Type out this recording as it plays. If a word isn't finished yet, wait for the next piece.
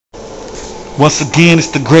Once again,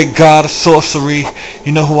 it's the great god of sorcery.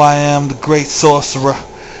 You know who I am, the great sorcerer.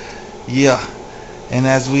 Yeah. And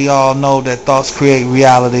as we all know, that thoughts create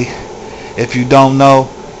reality. If you don't know,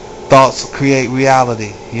 thoughts create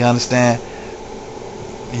reality. You understand?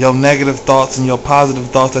 Your negative thoughts and your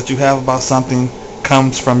positive thoughts that you have about something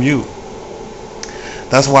comes from you.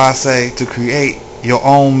 That's why I say to create your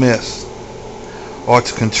own myths, or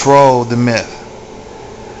to control the myth.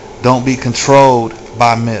 Don't be controlled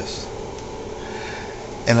by myths.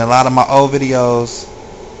 In a lot of my old videos,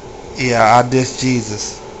 yeah, I diss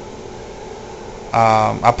Jesus.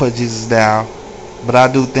 I put Jesus down, but I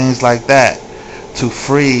do things like that to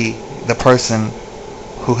free the person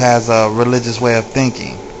who has a religious way of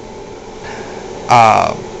thinking.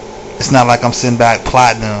 It's not like I'm sitting back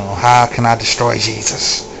plotting on how can I destroy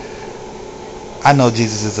Jesus. I know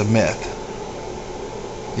Jesus is a myth.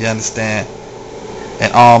 You understand?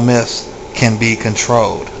 And all myths can be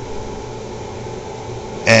controlled.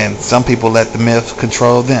 And some people let the myth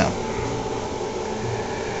control them.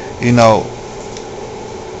 You know,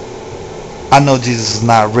 I know Jesus is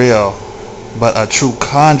not real, but a true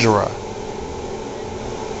conjurer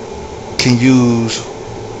can use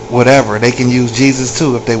whatever. They can use Jesus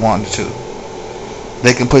too if they wanted to.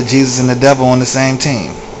 They can put Jesus and the devil on the same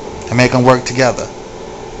team and make them work together.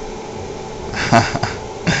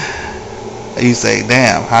 You say,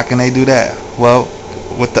 damn, how can they do that? Well,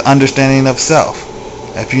 with the understanding of self.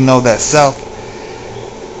 If you know that self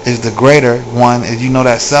is the greater one, if you know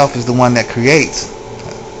that self is the one that creates,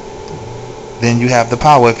 then you have the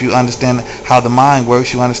power. If you understand how the mind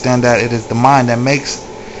works, you understand that it is the mind that makes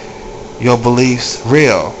your beliefs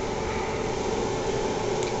real.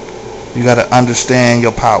 You got to understand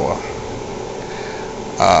your power.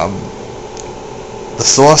 The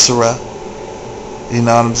sorcerer, you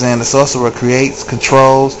know what I'm saying? The sorcerer creates,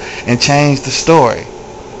 controls, and changes the story.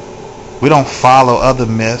 We don't follow other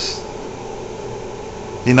myths.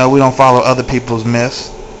 You know, we don't follow other people's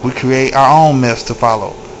myths. We create our own myths to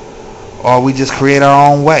follow. Or we just create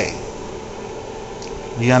our own way.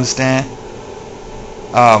 You understand?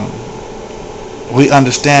 We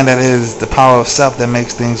understand that it is the power of self that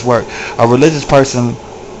makes things work. A religious person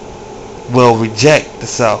will reject the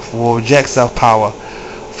self, will reject self-power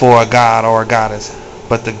for a god or a goddess.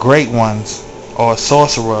 But the great ones, or a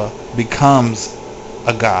sorcerer, becomes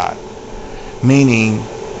a god. Meaning,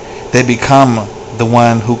 they become the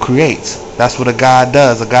one who creates. That's what a god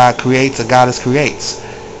does. A god creates, a goddess creates.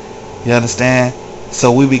 You understand?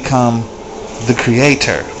 So we become the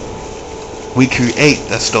creator. We create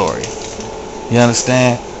the story. You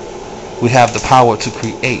understand? We have the power to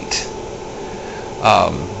create.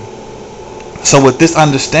 So with this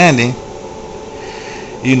understanding,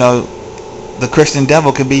 you know, the Christian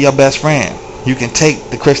devil can be your best friend. You can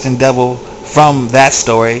take the Christian devil from that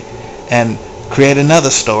story and create another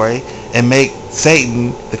story and make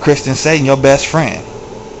Satan, the Christian Satan, your best friend,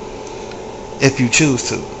 if you choose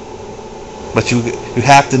to. But you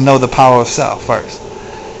have to know the power of self first.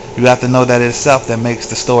 You have to know that it's self that makes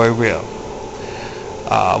the story real.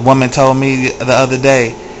 A woman told me the other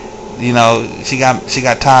day, you know, she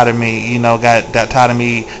got tired of me, you know, got tired of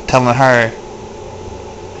me telling her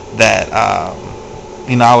that,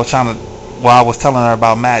 you know, I was telling her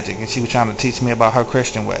about magic, and she was trying to teach me about her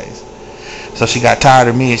Christian ways. So she got tired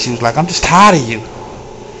of me, and she was like, I'm just tired of you.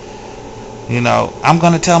 You know, I'm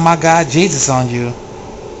going to tell my God Jesus on you.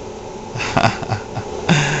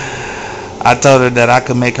 I told her that I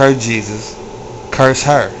could make her Jesus curse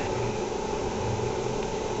her.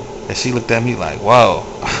 And she looked at me like, whoa.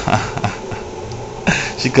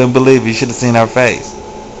 She couldn't believe it. You should have seen her face.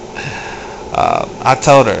 I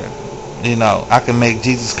told her, you know, I can make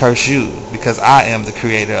Jesus curse you because I am the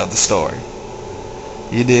creator of the story.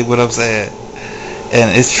 You dig what I'm saying?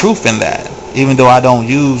 And it's truth in that. Even though I don't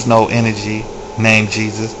use no energy named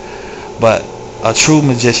Jesus, but a true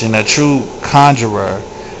magician, a true conjurer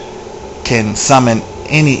can summon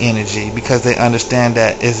any energy because they understand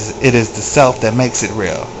that it is the self that makes it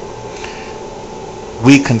real.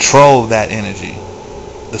 We control that energy.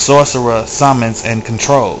 The sorcerer summons and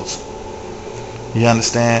controls. You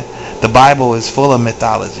understand? The Bible is full of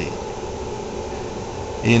mythology.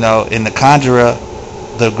 You know, in the conjurer,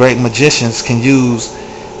 the great magicians can use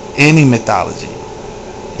any mythology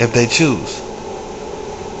if they choose.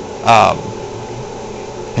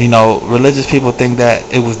 You know, religious people think that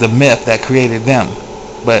it was the myth that created them,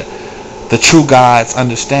 but the true gods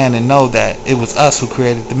understand and know that it was us who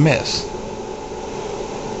created the myths.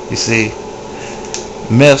 You see,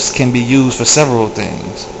 myths can be used for several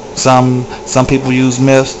things. Some people use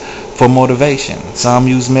myths for motivation. Some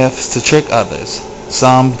use myths to trick others.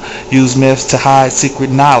 Some use myths to hide secret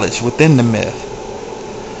knowledge within the myth.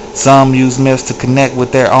 Some use myths to connect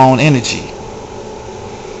with their own energy.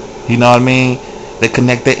 You know what I mean? They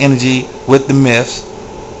connect their energy with the myths.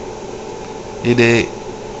 You dig?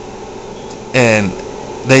 And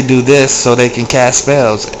they do this so they can cast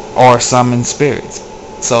spells or summon spirits.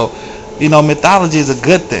 So, you know, mythology is a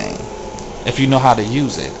good thing if you know how to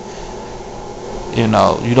use it. You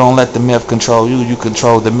know, you don't let the myth control you. You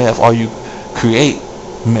control the myth, or you create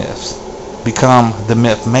myths. Become the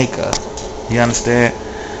myth maker. You understand?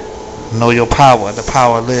 Know your power. The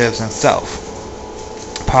power lives in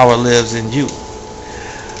self. Power lives in you.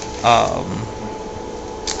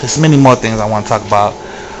 There's many more things I want to talk about.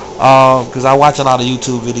 Because I watch a lot of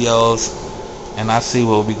YouTube videos and I see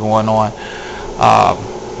what will be going on.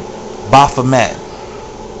 Baphomet.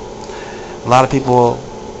 A lot of people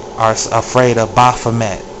are afraid of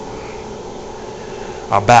Baphomet,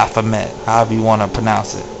 or Baphomet, however you want to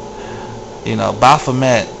pronounce it. You know,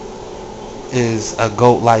 Baphomet is a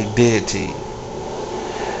goat-like deity.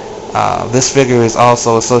 This figure is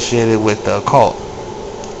also associated with the occult.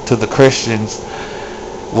 To the Christians,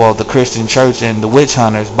 well, the Christian church and the witch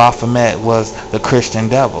hunters, Baphomet was the Christian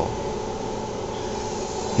devil.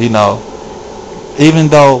 You know, even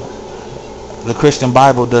though the Christian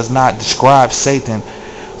Bible does not describe Satan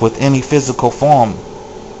with any physical form,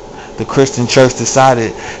 the Christian church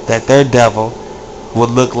decided that their devil would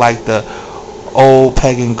look like the old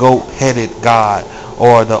pagan goat-headed god,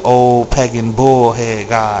 or the old pagan bull-head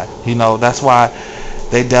god. You know, that's why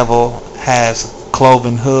their devil has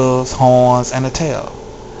cloven hooves, horns, and a tail.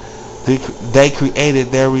 They created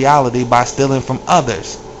their reality by stealing from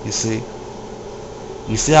others. You see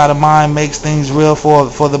how the mind makes things real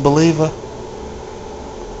for the believer?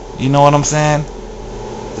 You know what I'm saying?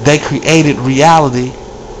 They created reality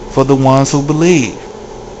for the ones who believe.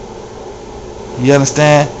 You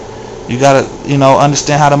understand? You gotta, you know,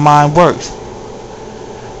 understand how the mind works.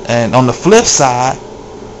 And on the flip side,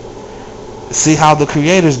 see how the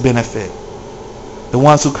creators benefit. The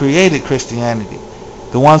ones who created Christianity,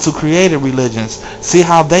 the ones who created religions, see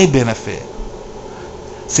how they benefit.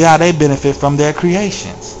 See how they benefit from their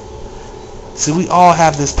creations. See, we all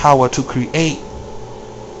have this power to create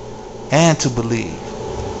and to believe.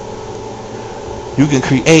 You can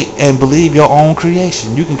create and believe your own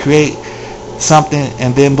creation. You can create something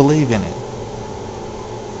and then believe in it.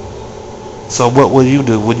 So what will you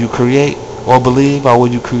do? Would you create or believe, or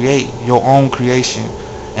would you create your own creation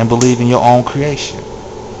and believe in your own creation?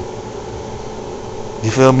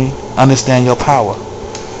 You feel me? Understand your power.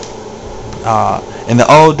 In the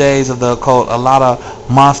old days of the occult, a lot of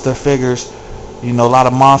monster figures, you know, a lot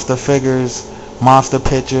of monster figures, monster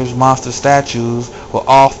pictures, monster statues were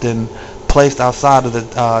often placed outside of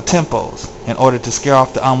the temples in order to scare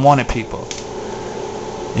off the unwanted people.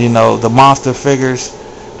 You know, the monster figures,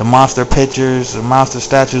 the monster pictures, the monster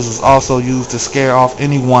statues was also used to scare off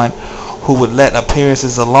anyone who would let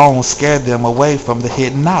appearances alone scare them away from the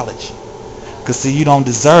hidden knowledge. Because see, you don't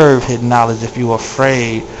deserve hidden knowledge if you're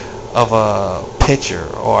afraid of a picture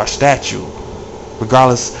or a statue,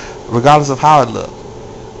 regardless of how it looks.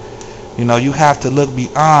 You know, you have to look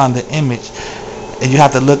beyond the image, and you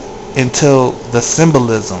have to look into the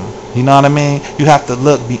symbolism. You know what I mean? You have to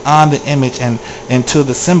look beyond the image and into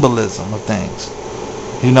the symbolism of things.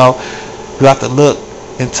 You know, you have to look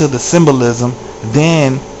into the symbolism,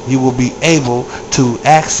 then you will be able to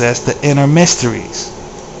access the inner mysteries.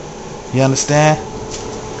 You understand?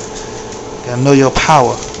 You gotta know your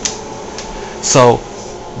power. So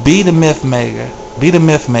be the myth maker. Be the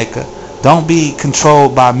myth maker. Don't be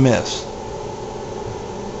controlled by myths.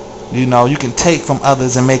 You know, you can take from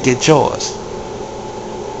others and make it yours.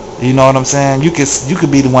 You know what I'm saying? You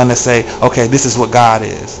could be the one to say, okay, this is what God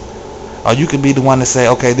is. Or you could be the one to say,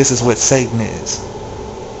 okay, this is what Satan is.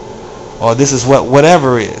 Or this is what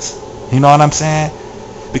whatever is. You know what I'm saying?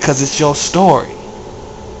 Because it's your story.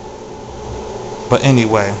 But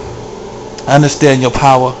anyway, understand your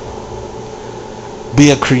power.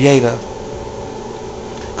 Be a creator.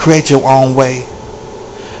 Create your own way.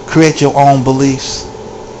 Create your own beliefs.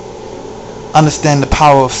 Understand the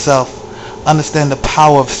power of self. Understand the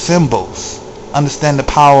power of symbols. Understand the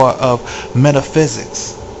power of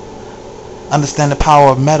metaphysics. Understand the power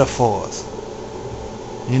of metaphors.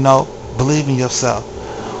 You know, believe in yourself.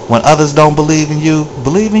 When others don't believe in you,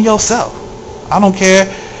 believe in yourself. I don't care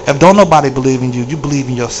if don't nobody believe in you, you believe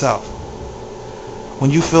in yourself. When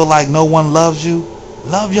you feel like no one loves you,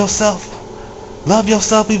 love yourself. Love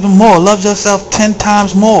yourself even more. Love yourself 10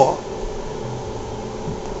 times more.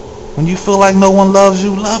 When you feel like no one loves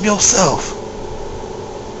you, love yourself.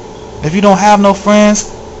 If you don't have no friends,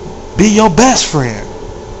 Be your best friend.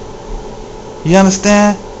 You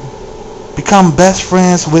understand? Become best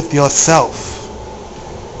friends with yourself.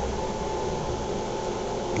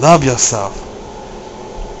 Love yourself.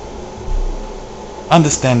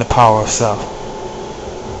 Understand the power of self.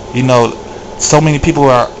 You know, so many people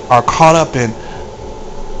are caught up in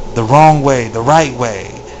the wrong way, the right way,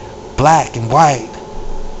 black and white,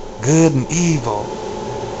 good and evil,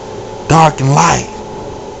 dark and light.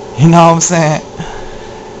 You know what I'm saying?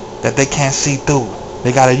 That they can't see through.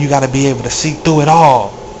 You gotta be able to see through it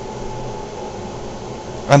all.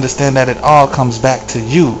 Understand that it all comes back to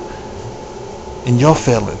you and your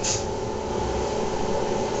feelings.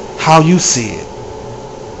 How you see it.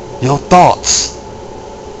 Your thoughts.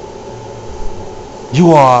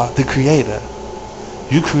 You are the creator.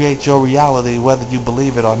 You create your reality whether you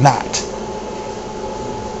believe it or not.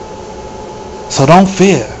 So don't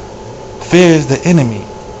fear. Fear is the enemy.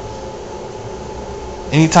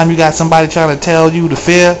 Anytime you got somebody trying to tell you to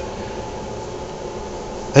fear,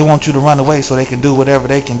 they want you to run away so they can do whatever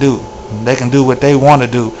they can do. They can do what they want to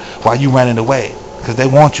do while you running away, because they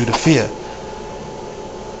want you to fear.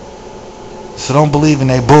 So don't believe in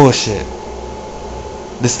that bullshit.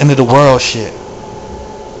 This end of the world shit.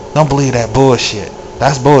 Don't believe that bullshit.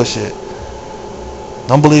 That's bullshit.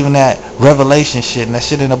 Don't believe in that revelation shit. And that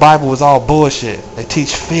shit in the Bible was all bullshit. They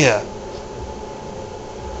teach fear.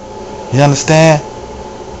 You understand?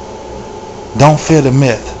 Don't fear the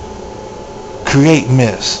myth. Create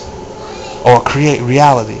myths. Or create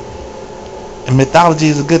reality. And mythology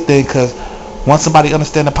is a good thing, because once somebody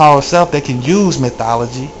understands the power of self, they can use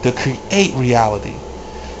mythology to create reality.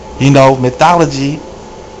 You know, mythology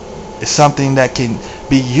is something that can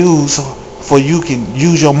be used for you can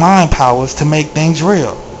use your mind powers to make things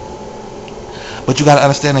real. But you got to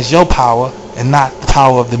understand it's your power and not the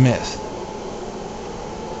power of the myth.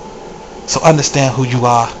 So understand who you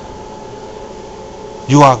are.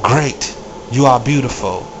 You are great. You are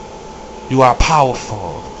beautiful. You are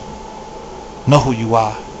powerful. Know who you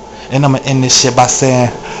are. And I'm going to end this shit by saying,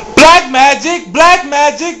 black magic, black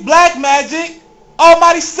magic, black magic,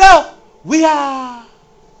 almighty self, we are.